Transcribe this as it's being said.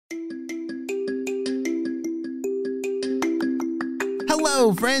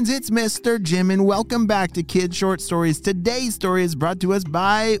Hello, friends, it's Mr. Jim, and welcome back to Kid Short Stories. Today's story is brought to us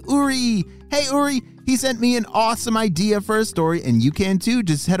by Uri. Hey, Uri, he sent me an awesome idea for a story, and you can too.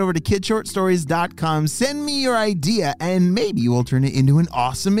 Just head over to kidshortstories.com, send me your idea, and maybe we'll turn it into an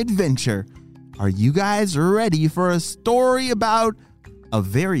awesome adventure. Are you guys ready for a story about a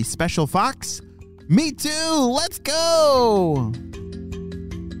very special fox? Me too, let's go!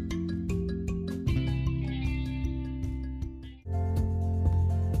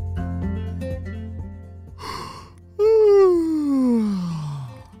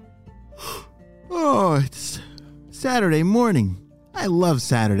 Oh, it's Saturday morning. I love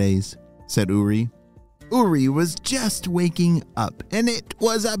Saturdays, said Uri. Uri was just waking up, and it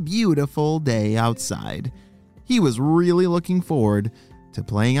was a beautiful day outside. He was really looking forward to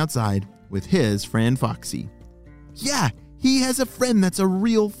playing outside with his friend Foxy. Yeah, he has a friend that's a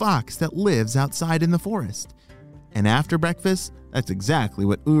real fox that lives outside in the forest. And after breakfast, that's exactly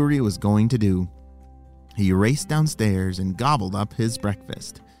what Uri was going to do. He raced downstairs and gobbled up his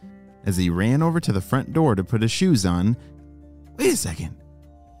breakfast. As he ran over to the front door to put his shoes on, wait a second,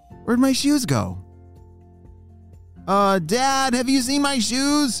 where'd my shoes go? Dad, have you seen my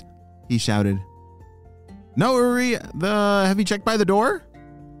shoes? He shouted. No, Uri, have you checked by the door?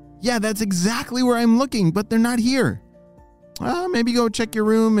 Yeah, that's exactly where I'm looking, but they're not here. Maybe go check your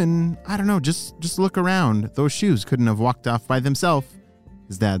room and, I don't know, just look around. Those shoes couldn't have walked off by themselves,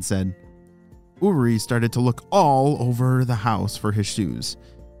 his dad said. Uri started to look all over the house for his shoes.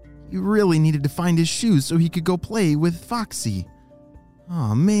 He really needed to find his shoes so he could go play with Foxy.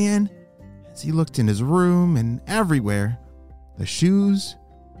 Oh man, as he looked in his room and everywhere, the shoes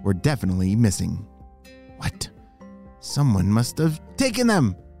were definitely missing. What? Someone must have taken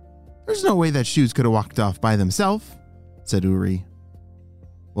them. There's no way that shoes could have walked off by themselves, said Uri.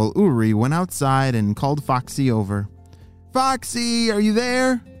 Well, Uri went outside and called Foxy over. Foxy, are you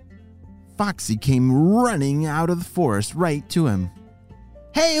there? Foxy came running out of the forest right to him.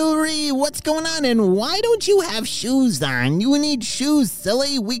 Hey, Uri, what's going on, and why don't you have shoes on? You need shoes,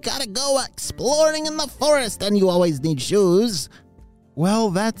 silly. We gotta go exploring in the forest, and you always need shoes. Well,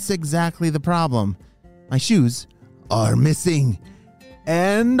 that's exactly the problem. My shoes are missing,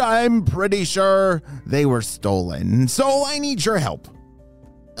 and I'm pretty sure they were stolen, so I need your help.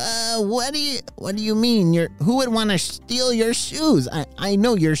 What do you mean? Who would want to steal your shoes? I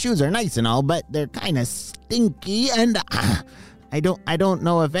know your shoes are nice and all, but they're kind of stinky, and I don't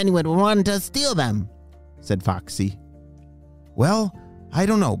know if anyone would want to steal them, said Foxy. Well, I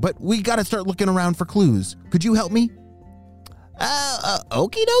don't know, but we gotta start looking around for clues. Could you help me?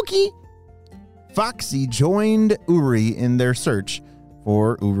 Okie dokie. Foxy joined Uri in their search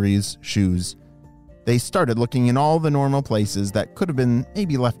for Uri's shoes. They started looking in all the normal places that could have been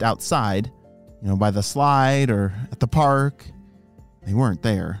maybe left outside, by the slide or at the park. They weren't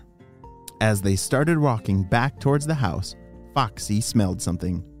there. As they started walking back towards the house, Foxy smelled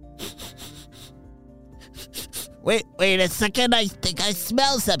something. Wait a second, I think I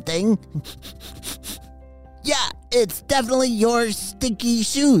smell something. Yeah, it's definitely your stinky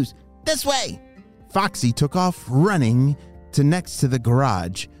shoes. This way. Foxy took off running to next to the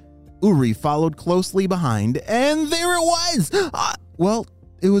garage. Uri followed closely behind, and there it was. Well,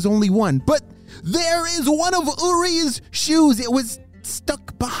 it was only one, but there is one of Uri's shoes. It was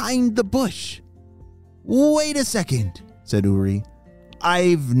stuck behind the bush. Wait a second, said Uri.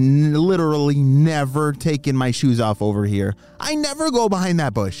 I've literally never taken my shoes off over here. I never go behind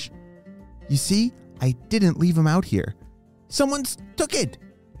that bush. You see, I didn't leave them out here. Someone took it,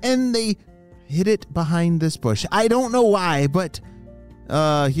 and they hid it behind this bush. I don't know why, but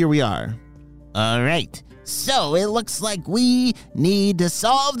here we are. All right, so it looks like we need to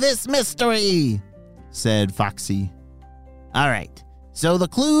solve this mystery, said Foxy. All right, so the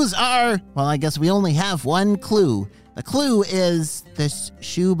clues are, well, I guess we only have one clue. The clue is this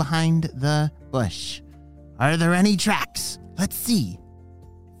shoe behind the bush. Are there any tracks? Let's see.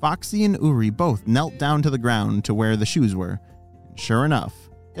 Foxy and Uri both knelt down to the ground to where the shoes were. And sure enough,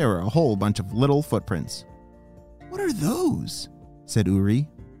 there were a whole bunch of little footprints. What are those? Said Uri.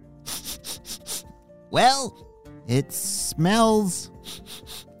 Well, it smells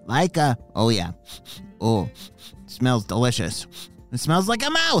like it smells delicious. It smells like a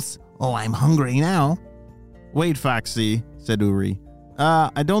mouse. Oh, I'm hungry now. Wait, Foxy, said Uri.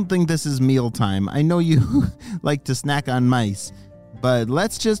 I don't think this is mealtime. I know you like to snack on mice, but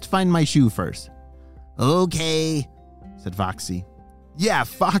let's just find my shoe first. Okay, said Foxy. Yeah,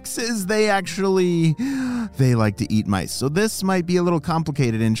 foxes, they like to eat mice. So this might be a little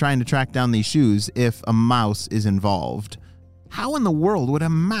complicated in trying to track down these shoes if a mouse is involved. How in the world would a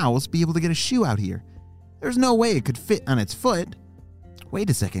mouse be able to get a shoe out here? There's no way it could fit on its foot. Wait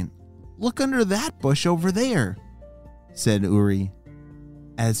a second. Look under that bush over there, said Uri.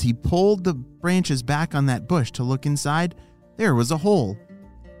 As he pulled the branches back on that bush to look inside, there was a hole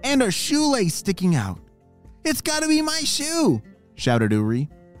and a shoelace sticking out. It's got to be my shoe, shouted Uri.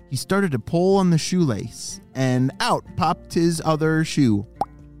 He started to pull on the shoelace, and out popped his other shoe.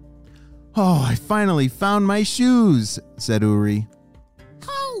 Oh, I finally found my shoes, said Uri.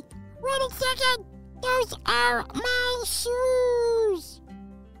 Hey, wait a second. Those are my shoes.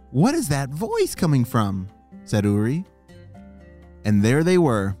 What is that voice coming from? Said Uri. And there they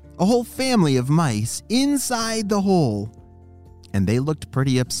were, a whole family of mice inside the hole. And they looked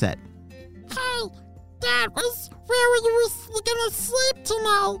pretty upset. Hey, that was where we were gonna sleep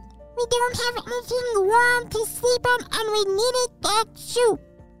tonight. We don't have anything warm to sleep on and we needed that shoe.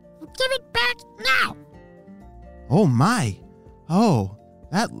 Give it back now. Oh my. Oh,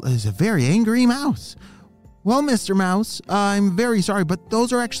 that is a very angry mouse. Well, Mr. Mouse, I'm very sorry, but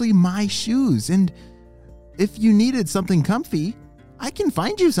those are actually my shoes. And if you needed something comfy, I can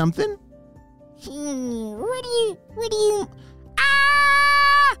find you something. What do you...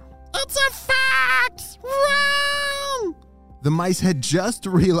 Ah! It's a fox! Run! The mice had just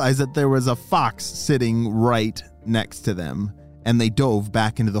realized that there was a fox sitting right next to them, and they dove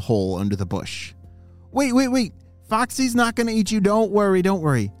back into the hole under the bush. Wait. Foxy's not going to eat you. Don't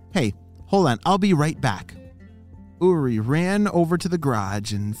worry. Hey, hold on. I'll be right back. Uri ran over to the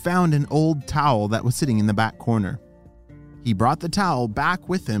garage and found an old towel that was sitting in the back corner. He brought the towel back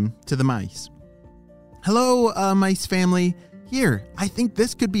with him to the mice. Hello, mice family. Here, I think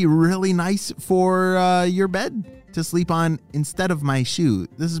this could be really nice for your bed to sleep on instead of my shoe.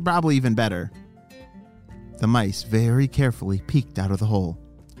 This is probably even better. The mice very carefully peeked out of the hole.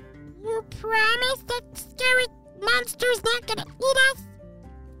 You promise that scary monster's not gonna eat us?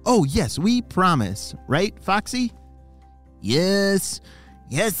 Oh, yes, we promise. Right, Foxy? Yes,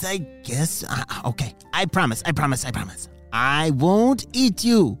 I guess. Okay, I promise. I won't eat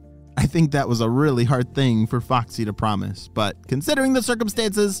you. I think that was a really hard thing for Foxy to promise, but considering the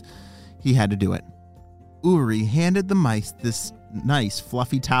circumstances, he had to do it. Uri handed the mice this nice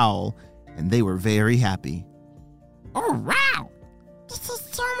fluffy towel, and they were very happy. Oh, wow! This is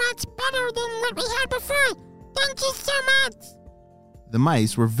so much better than what we had before! Thank you so much! The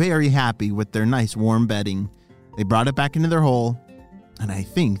mice were very happy with their nice warm bedding. They brought it back into their hole, and I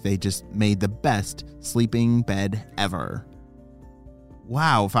think they just made the best sleeping bed ever.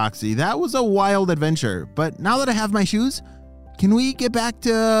 Wow, Foxy, that was a wild adventure. But now that I have my shoes, can we get back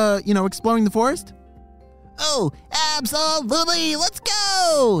to, exploring the forest? Oh, absolutely! Let's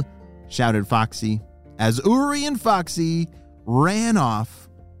go! Shouted Foxy as Uri and Foxy ran off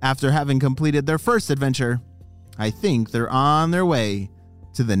after having completed their first adventure. I think they're on their way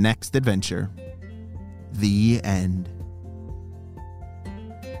to the next adventure. The end.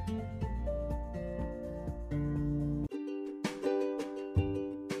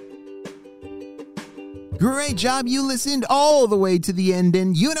 Great job, you listened all the way to the end,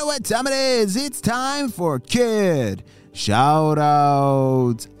 and you know what time it is. It's time for Kid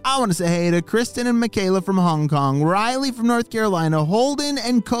Shoutouts. I want to say hey to Kristen and Michaela from Hong Kong, Riley from North Carolina, Holden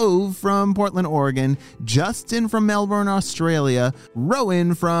and Cove from Portland, Oregon, Justin from Melbourne, Australia,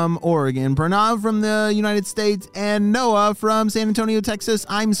 Rowan from Oregon, Pranav from the United States, and Noah from San Antonio, Texas.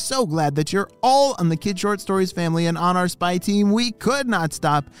 I'm so glad that you're all on the Kid Short Stories family and on our spy team. We could not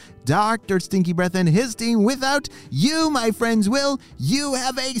stop Dr. Stinky Breath and his team without you, my friends. Will you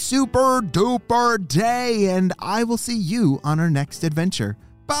have a super duper day, and I will see you on our next adventure.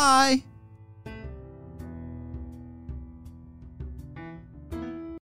 Bye.